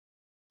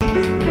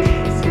Never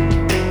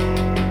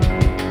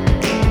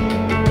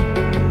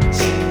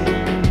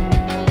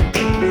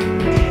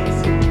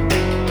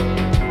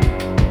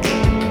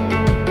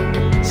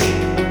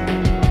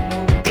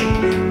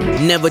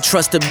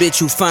trust a bitch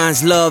who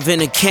finds love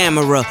in a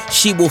camera.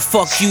 She will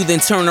fuck you, then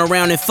turn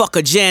around and fuck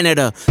a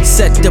janitor.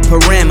 Set the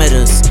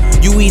parameters.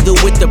 You either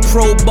with the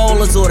pro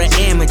ballers or the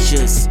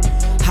amateurs.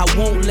 I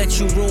won't let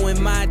you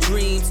ruin my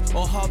dreams.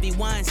 Or Harvey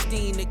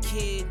Weinstein, the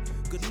kid.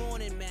 Good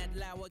morning, Matt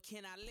Lauer.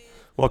 Can I live?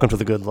 Welcome to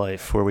The Good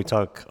Life, where we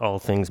talk all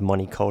things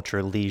money,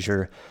 culture,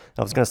 leisure.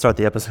 I was going to start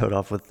the episode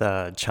off with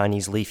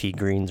Chinese leafy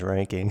greens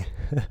ranking.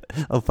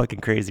 How fucking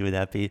crazy would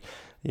that be?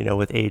 You know,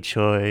 with A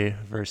Choi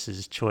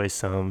versus Choi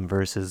Sum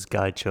versus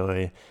Gai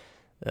Choi,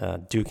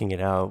 duking it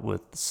out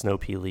with snow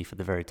pea leaf at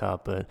the very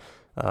top. But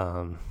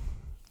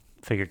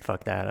figured,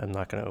 fuck that. I'm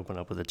not going to open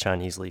up with a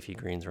Chinese leafy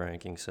greens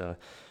ranking. So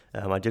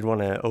I did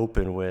want to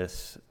open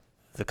with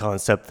the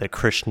concept that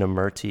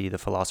Krishnamurti, the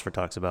philosopher,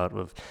 talks about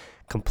of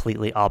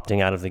completely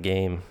opting out of the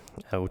game,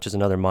 which is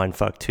another mind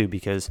fuck too,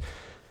 because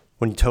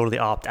when you totally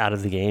opt out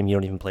of the game, you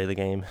don't even play the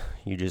game.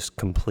 You just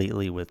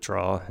completely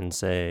withdraw and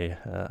say,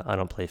 I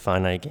don't play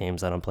finite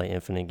games. I don't play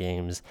infinite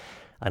games.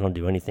 I don't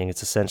do anything.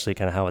 It's essentially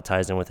kind of how it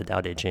ties in with the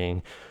Tao Te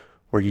Ching,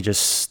 where you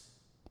just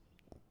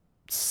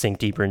sink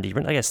deeper and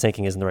deeper. I guess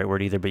sinking isn't the right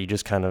word either, but you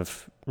just kind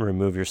of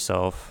remove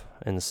yourself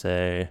and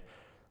say,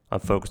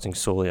 I'm focusing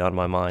solely on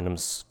my mind. I'm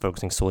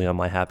focusing solely on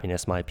my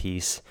happiness, my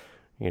peace,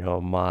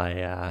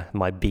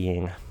 my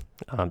being.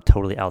 I'm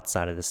totally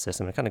outside of the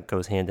system. It kind of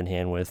goes hand in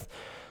hand with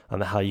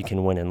how you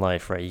can win in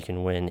life, right? You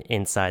can win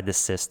inside the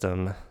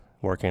system,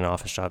 working an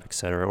office job,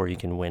 etc., or you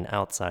can win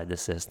outside the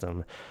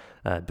system,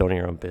 building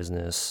your own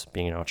business,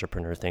 being an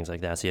entrepreneur, things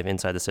like that. So you have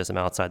inside the system,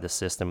 outside the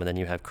system, and then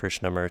you have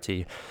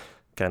Krishnamurti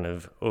kind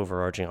of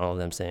overarching all of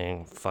them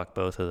saying, fuck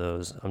both of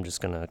those. I'm just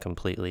going to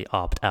completely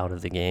opt out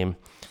of the game.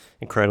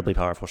 Incredibly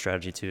powerful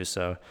strategy too.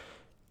 So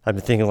I've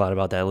been thinking a lot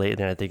about that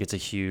lately, and I think it's a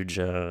huge,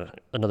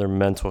 another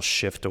mental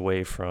shift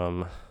away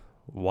from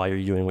why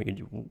you're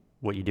doing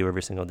what you do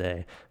every single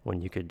day, when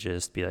you could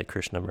just be like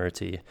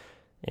Krishnamurti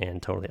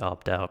and totally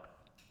opt out.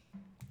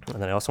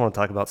 And then I also want to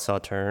talk about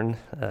Sauterne,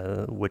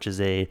 which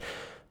is a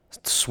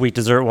sweet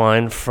dessert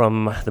wine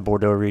from the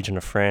Bordeaux region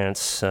of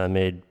France,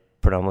 made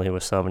predominantly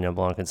with Sauvignon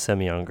Blanc and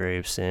Semillon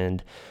grapes.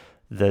 And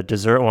the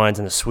dessert wines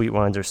and the sweet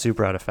wines are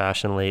super out of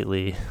fashion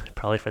lately,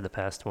 probably for the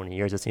past 20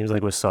 years. It seems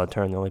like with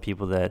Sauterne, the only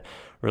people that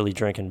really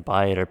drink and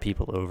buy it are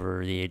people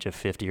over the age of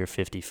 50 or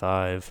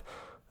 55.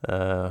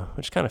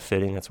 Which is kind of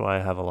fitting. That's why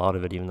I have a lot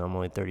of it, even though I'm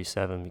only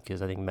 37,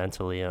 because I think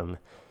mentally I'm,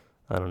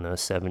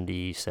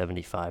 70,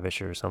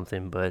 75-ish or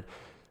something. But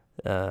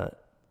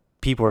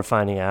people are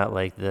finding out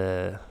like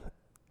the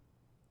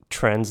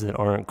trends that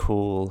aren't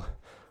cool,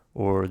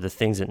 or the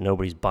things that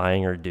nobody's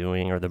buying or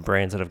doing, or the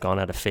brands that have gone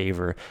out of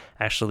favor.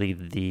 Actually,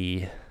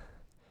 the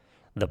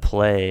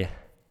play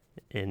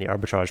in the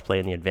arbitrage play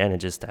and the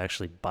advantage is to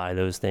actually buy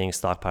those things,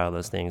 stockpile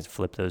those things,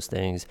 flip those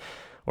things,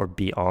 or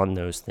be on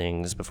those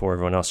things before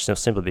everyone else,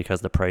 just simply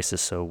because the price is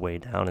so way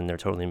down and they're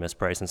totally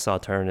mispriced. And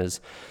Sauterne is,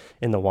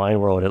 in the wine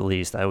world at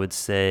least, I would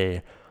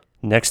say,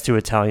 next to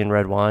Italian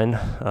red wine,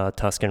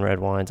 Tuscan red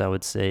wines, I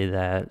would say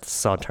that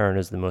Sauterne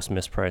is the most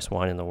mispriced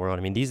wine in the world.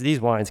 I mean, these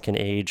wines can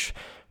age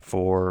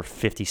for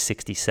 50,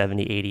 60,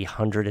 70, 80,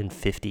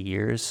 150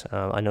 years.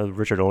 I know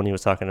Richard Olney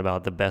was talking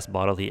about the best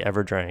bottle he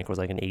ever drank was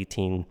like an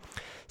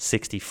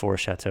 1864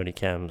 Chateau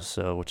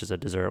d'Yquem, which is a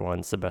dessert wine.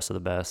 It's the best of the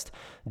best.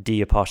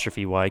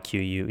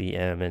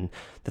 D''YQUEM. And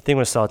the thing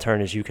with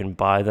Sauterne is you can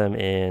buy them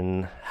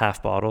in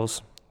half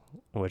bottles,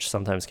 which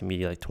sometimes can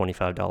be like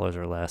 $25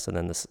 or less, and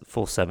then this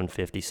full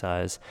 750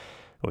 size,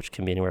 which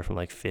can be anywhere from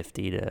like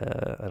 50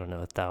 to,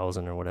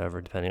 1,000 or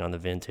whatever, depending on the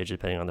vintage,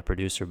 depending on the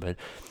producer. But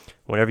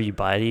whenever you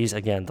buy these,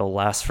 again, they'll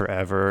last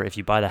forever. If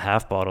you buy the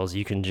half bottles,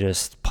 you can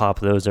just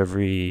pop those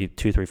every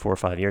 2, 3, 4,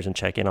 5 years and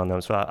check in on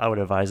them. So I would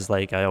advise,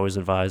 like I always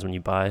advise, when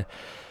you buy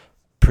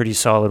pretty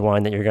solid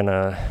wine that you're going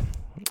to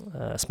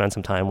spend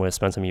some time with,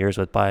 spend some years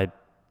with, buy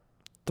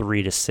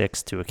 3 to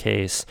 6 to a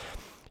case.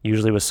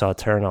 Usually with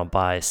Sauterne, I'll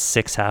buy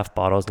 6 half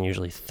bottles and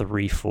usually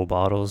 3 full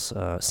bottles,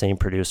 same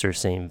producer,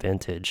 same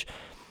vintage.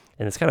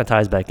 And this kind of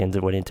ties back into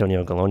what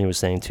Antonio Galloni was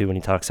saying too when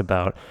he talks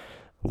about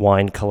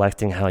wine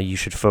collecting, how you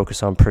should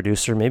focus on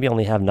producer. Maybe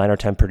only have 9 or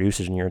 10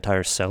 producers in your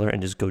entire cellar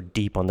and just go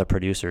deep on the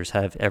producers.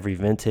 Have every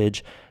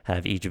vintage,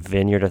 have each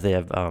vineyard, if they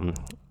have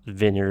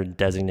vineyard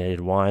designated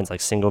wines,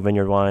 like single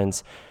vineyard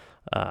wines,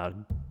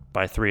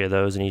 buy 3 of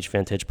those in each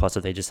vintage. Plus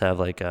if they just have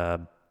like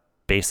a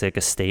basic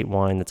estate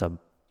wine that's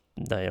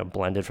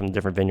blended from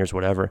different vineyards,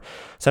 whatever.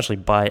 Essentially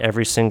buy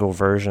every single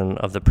version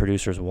of the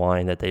producer's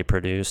wine that they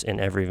produce in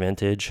every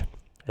vintage,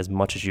 as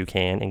much as you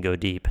can, and go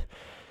deep.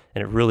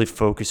 And it really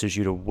focuses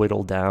you to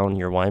whittle down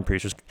your wine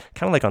producers,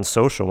 kind of like on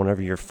social,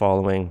 whenever you're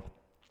following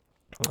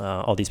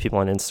all these people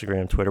on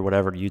Instagram, Twitter,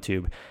 whatever,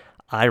 YouTube.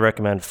 I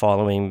recommend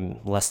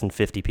following less than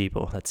 50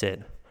 people. That's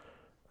it.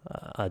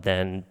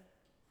 Then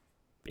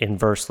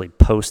inversely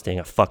posting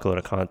a fuckload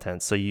of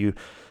content. So you,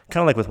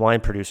 kind of like with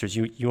wine producers,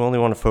 you only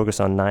want to focus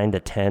on 9 to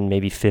 10,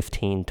 maybe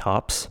 15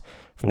 tops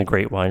from the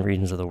great wine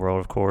regions of the world,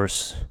 of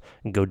course,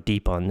 and go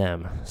deep on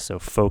them. So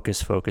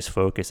focus.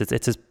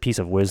 It's a piece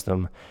of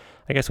wisdom,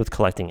 I guess, with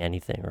collecting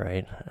anything,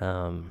 right?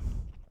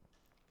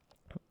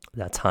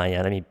 That's high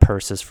end. I mean,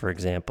 purses, for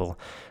example.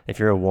 If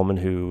you're a woman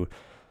who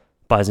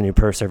buys a new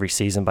purse every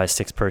season, buys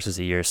 6 purses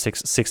a year,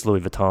 six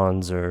Louis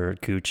Vuittons or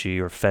Gucci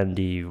or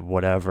Fendi,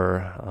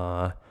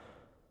 whatever,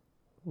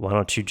 why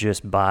don't you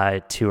just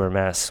buy 2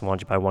 Hermes? Why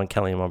don't you buy 1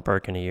 Kelly and 1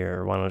 Birkin a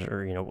year? Or why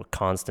don't you,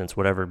 Constance,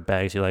 whatever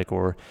bags you like,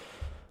 or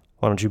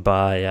why don't you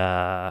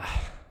buy,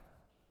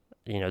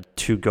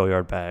 2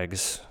 Goyard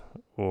bags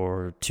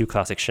or 2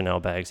 classic Chanel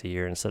bags a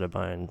year instead of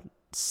buying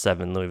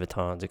 7 Louis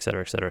Vuittons, et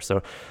cetera, et cetera.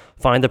 So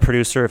find the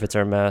producer, if it's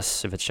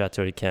Hermes, if it's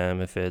Chateau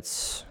d'Yquem, if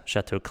it's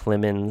Chateau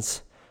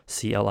Climens,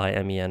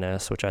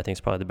 Climens, which I think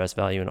is probably the best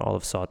value in all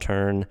of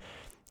Sauternes.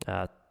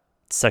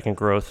 Second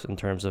growth in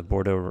terms of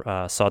Bordeaux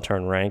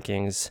Sauternes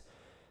rankings.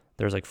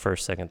 There's like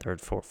first, second, third,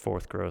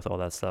 fourth growth, all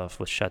that stuff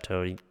with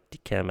Chateau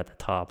d'Yquem at the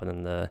top. And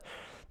then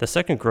the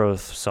second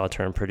growth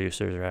Sauternes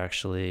producers are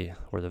actually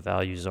where the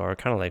values are,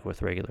 kind of like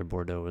with regular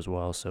Bordeaux as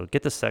well. So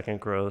get the second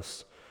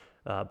growths,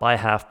 buy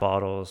half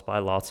bottles, buy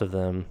lots of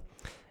them.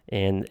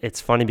 And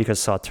it's funny because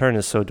Sauternes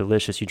is so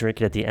delicious. You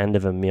drink it at the end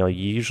of a meal.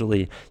 You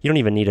don't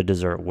even need a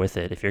dessert with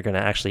it. If you're going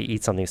to actually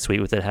eat something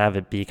sweet with it, have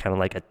it be kind of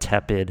like a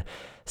tepid,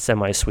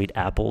 semi-sweet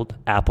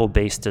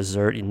apple-based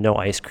dessert. No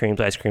ice creams.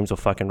 Ice creams will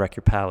fucking wreck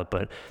your palate.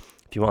 But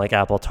if you want like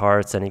apple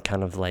tarts, any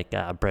kind of like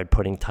bread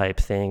pudding type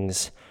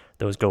things,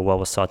 those go well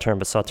with Sauternes.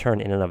 But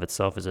Sauternes in and of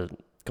itself is a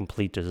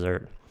complete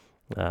dessert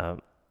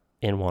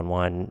in one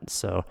wine.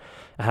 So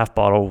a half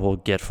bottle will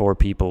get 4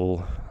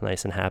 people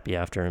nice and happy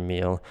after a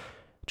meal.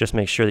 Just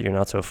make sure that you're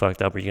not so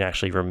fucked up where you can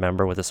actually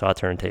remember what the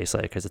Sauternes tastes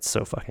like, because it's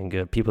so fucking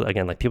good. People that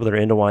are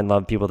into wine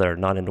love. People that are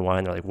not into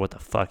wine, they're like, what the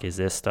fuck is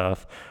this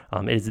stuff?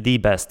 It is the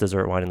best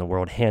dessert wine in the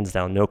world, hands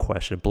down, no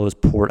question. It blows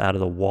port out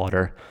of the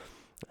water,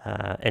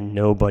 and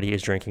nobody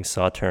is drinking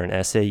Sauternes,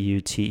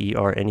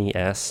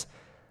 Sauternes.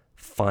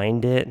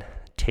 Find it,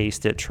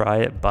 taste it, try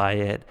it, buy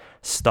it,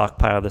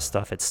 stockpile this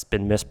stuff. It's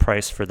been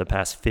mispriced for the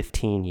past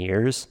 15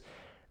 years.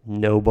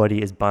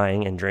 Nobody is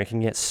buying and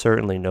drinking it.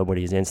 Certainly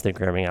nobody is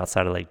Instagramming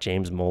outside of like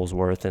James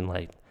Molesworth and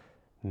like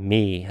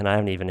me. And I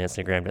haven't even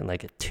Instagrammed in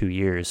like 2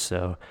 years.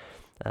 So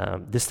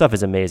this stuff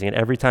is amazing. And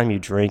every time you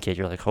drink it,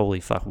 you're like, holy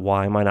fuck,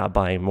 why am I not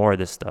buying more of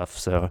this stuff?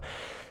 So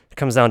it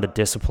comes down to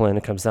discipline.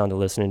 It comes down to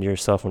listening to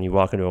yourself when you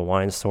walk into a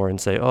wine store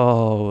and say,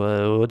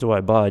 what do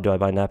I buy? Do I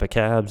buy Napa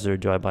Cabs or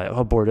do I buy,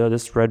 Bordeaux?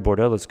 This red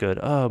Bordeaux looks good.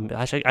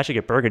 I should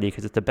get Burgundy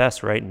because it's the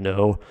best, right?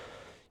 No.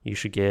 You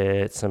should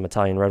get some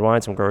Italian red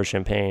wine, some Grosser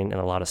Champagne,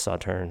 and a lot of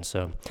Sauternes.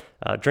 So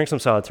drink some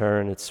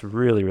Sauternes. It's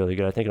really, really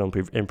good. I think it'll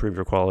improve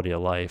your quality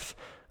of life.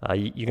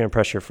 You can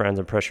impress your friends,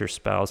 impress your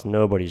spouse.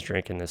 Nobody's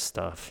drinking this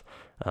stuff.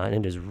 And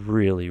it is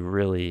really,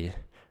 really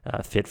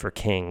fit for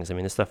kings. I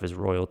mean, this stuff is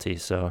royalty.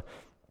 So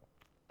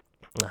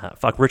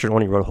Richard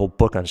Oney wrote a whole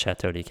book on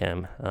Chateau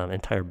d'Yquem,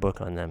 entire book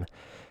on them.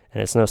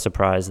 And it's no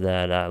surprise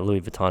that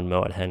Louis Vuitton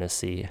Moet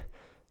Hennessy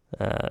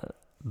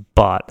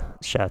bought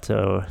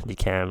Chateau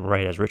d'Yquem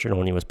right as Richard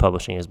Oney was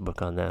publishing his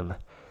book on them.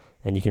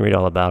 And you can read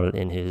all about it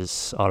in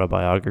his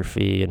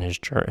autobiography and his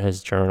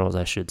journals,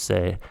 I should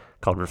say,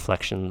 called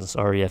Reflections,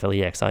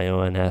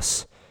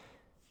 Reflexions.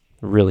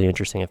 Really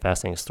interesting and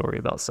fascinating story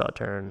about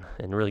Sauternes,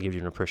 and really gives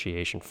you an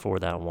appreciation for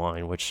that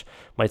wine, which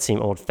might seem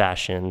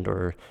old-fashioned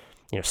or,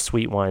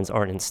 sweet wines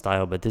aren't in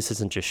style, but this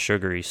isn't just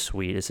sugary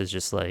sweet. This is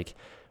just like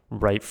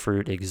ripe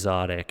fruit,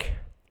 exotic,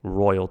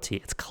 royalty.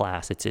 It's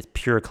class. It's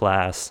pure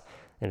class.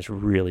 And it's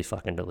really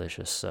fucking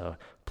delicious. So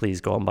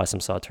please go out and buy some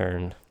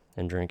Sauternes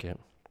and drink it.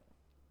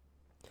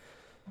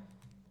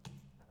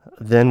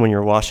 Then when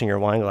you're washing your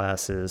wine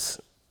glasses,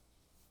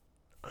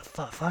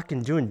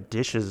 fucking doing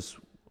dishes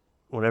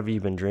whenever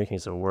you've been drinking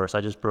is the worst.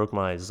 I just broke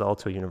my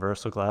Zalto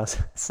Universal glass.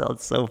 It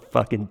sounds so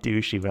fucking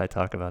douchey when I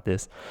talk about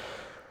this.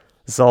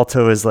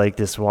 Zalto is like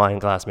this wine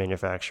glass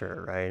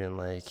manufacturer, right? And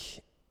like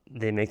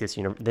they make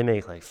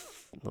like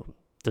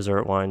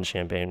dessert wine,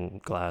 champagne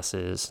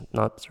glasses,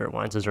 not dessert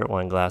wines, dessert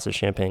wine glasses,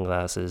 champagne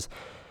glasses,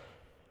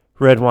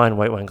 red wine,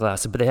 white wine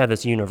glasses. But they have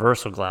this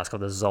universal glass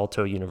called the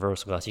Zalto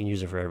Universal glass. You can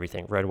use it for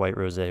everything, red, white,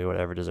 rosé,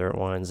 whatever, dessert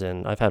wines.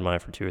 And I've had mine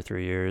for 2 or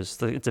 3 years.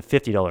 It's a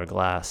 $50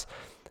 glass.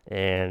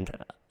 And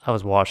I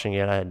was washing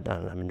it. I've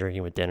been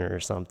drinking with dinner or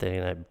something,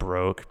 and it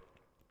broke.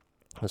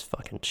 It was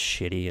fucking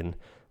shitty. And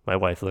my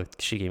wife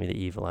looked, she gave me the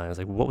evil eye. I was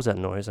like, what was that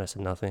noise? And I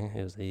said, nothing.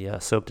 It was the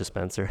soap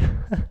dispenser.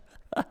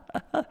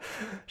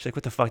 She's like,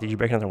 what the fuck, did you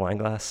break another wine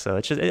glass? So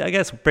it's just, I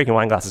guess breaking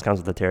wine glasses comes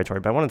with the territory,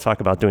 but I want to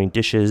talk about doing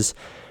dishes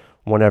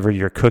whenever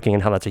you're cooking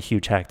and how that's a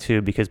huge hack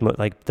too, because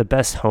like the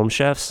best home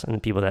chefs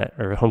and people that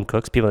are home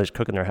cooks, people that just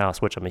cook in their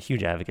house, which I'm a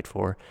huge advocate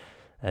for,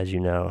 as you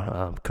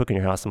know, cook in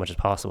your house as much as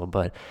possible.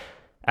 But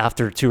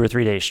after 2 or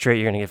 3 days straight,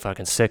 you're going to get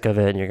fucking sick of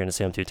it and you're going to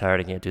say, I'm too tired,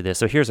 I can't do this.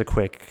 So here's a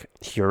quick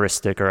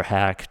heuristic or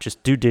hack.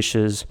 Just do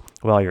dishes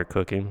while you're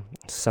cooking.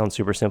 It sounds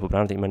super simple, but I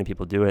don't think many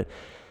people do it.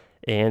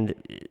 And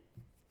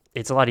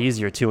it's a lot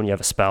easier too when you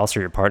have a spouse or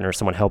your partner or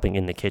someone helping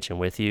in the kitchen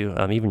with you.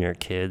 Even your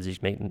kids, you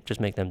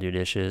just make them do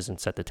dishes and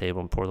set the table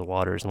and pour the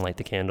waters and light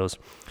the candles.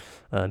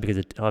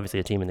 Because obviously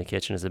a team in the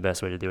kitchen is the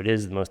best way to do it. It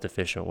is the most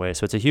efficient way.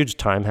 So it's a huge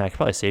time hack. It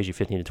probably saves you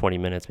 15 to 20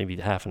 minutes, maybe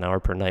half an hour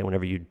per night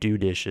whenever you do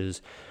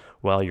dishes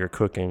while you're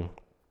cooking.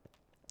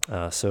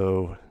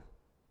 So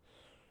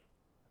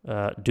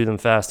do them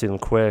fast, do them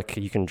quick.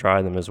 You can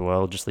dry them as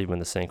well. Just leave them in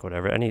the sink,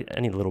 whatever.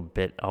 Any little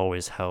bit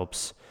always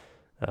helps,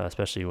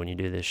 especially when you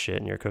do this shit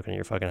and you're cooking in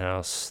your fucking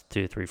house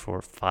 2, 3,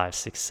 4, 5,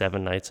 6,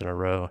 7 nights in a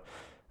row.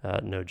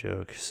 No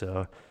joke.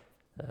 So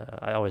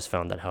I always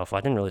found that helpful.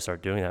 I didn't really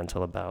start doing that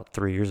until about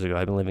 3 years ago.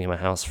 I've been living in my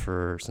house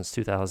since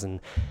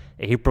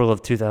April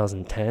of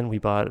 2010. We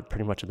bought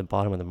pretty much at the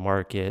bottom of the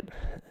market,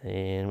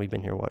 and we've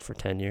been here for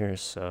 10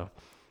 years. So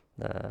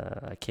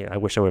I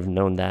wish I would have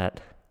known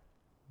that,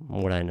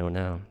 what I know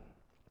now.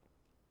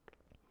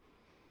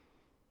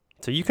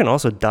 So you can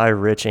also die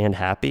rich and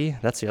happy.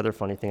 That's the other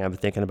funny thing I've been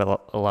thinking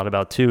about a lot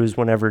about too, is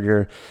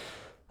whenever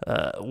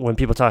when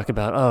people talk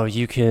about, oh,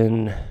 you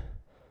can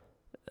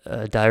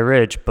die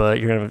rich, but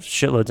you're going to have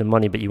shitloads of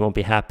money, but you won't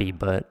be happy.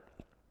 But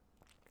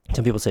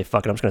some people say,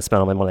 fuck it, I'm just going to spend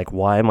all my money. Like,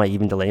 why am I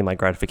even delaying my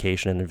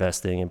gratification and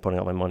investing and putting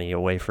all my money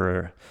away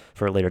for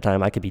a later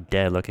time? I could be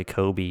dead. Look at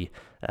Kobe.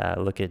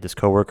 Look at this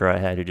coworker I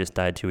had who just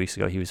died 2 weeks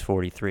ago. He was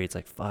 43. It's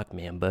like, fuck,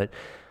 man. But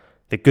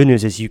the good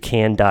news is you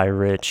can die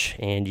rich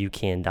and you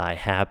can die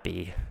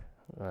happy.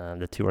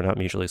 The two are not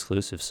mutually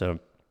exclusive. So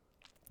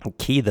the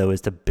key, though,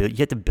 is you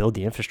have to build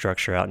the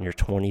infrastructure out in your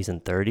 20s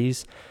and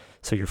 30s.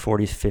 So your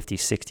 40s, 50s,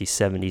 60s,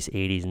 70s,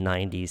 80s,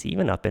 90s,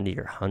 even up into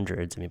your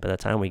hundreds. I mean, by the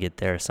time we get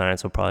there,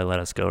 science will probably let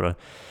us go to,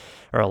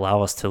 or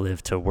allow us to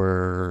live to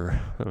we're,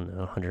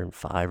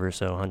 105 or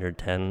so,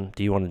 110.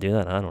 Do you want to do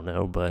that? I don't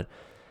know, but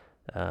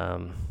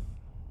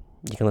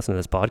you can listen to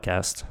this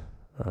podcast.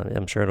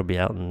 I'm sure it'll be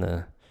out in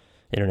the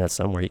internet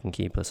somewhere. You can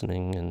keep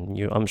listening, and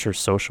I'm sure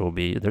social will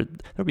be there'll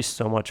be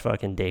so much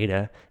fucking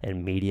data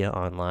and media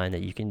online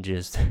that you can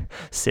just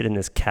sit in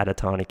this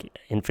catatonic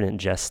infinite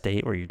jest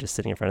state where you're just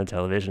sitting in front of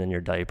television in your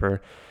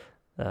diaper,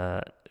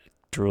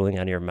 drooling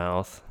out of your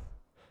mouth,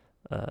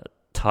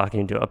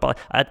 talking to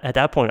at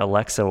that point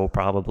Alexa will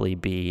probably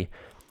be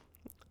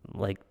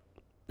like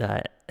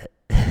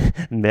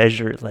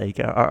measured, like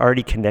are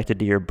already connected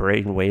to your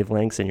brain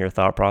wavelengths and your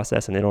thought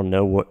process, and they don't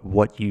know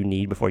what you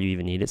need before you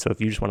even need it. So if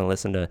you just want to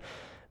listen to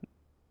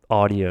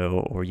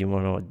audio, or you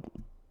want to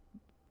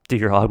do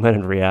your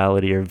augmented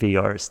reality or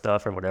VR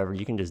stuff or whatever,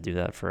 you can just do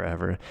that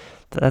forever.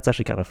 That's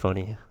actually kind of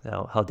funny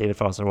how David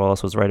Foster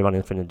Wallace was right about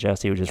Infinite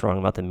Jest. He was just wrong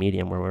about the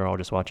medium, where we're all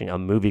just watching a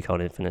movie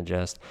called Infinite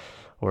Jest,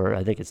 or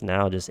I think it's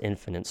now just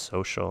Infinite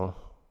Social,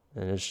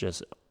 and it's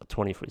just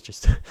it's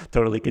just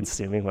totally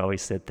consuming while we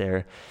sit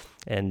there.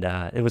 And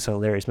it was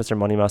hilarious. Mr.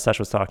 Money Mustache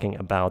was talking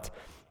about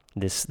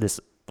this,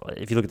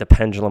 if you look at the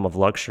pendulum of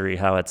luxury,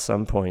 how at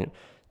some point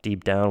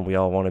deep down we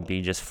all want to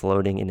be just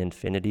floating in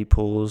infinity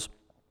pools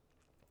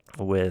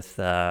with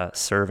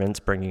servants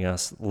bringing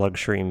us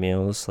luxury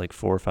meals like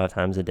 4 or 5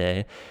 times a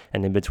day,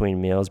 and in between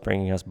meals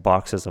bringing us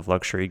boxes of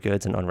luxury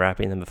goods and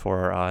unwrapping them before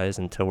our eyes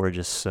until we're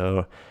just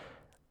so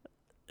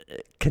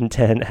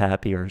content,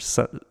 happy, or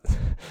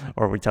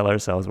we tell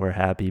ourselves we're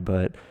happy,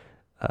 but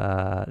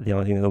the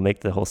only thing that will make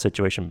the whole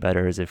situation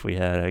better is if we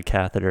had a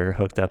catheter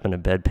hooked up in a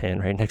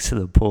bedpan right next to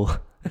the pool.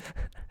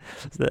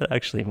 So that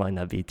actually might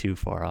not be too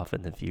far off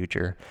in the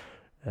future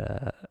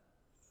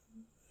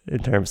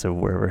in terms of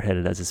where we're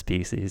headed as a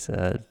species.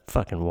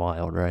 Fucking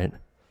wild, right?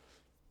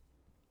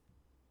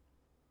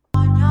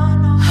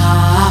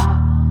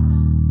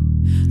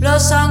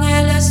 Los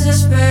ángeles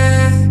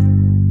esperarán,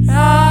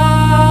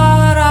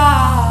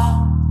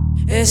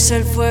 es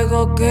el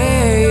fuego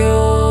que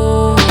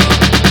yo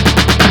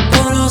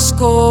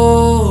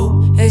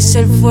conozco, es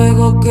el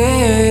fuego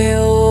que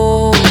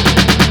yo.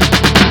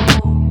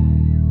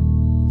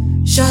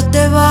 Ya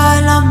te va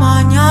en la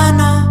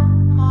mañana,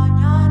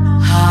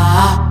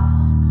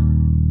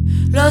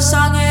 Los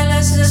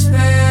ángeles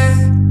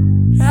esperarán,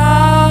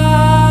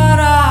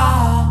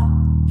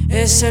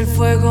 es el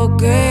fuego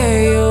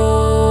que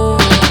yo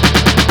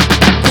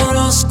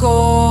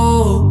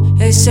conozco,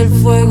 es el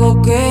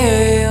fuego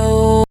que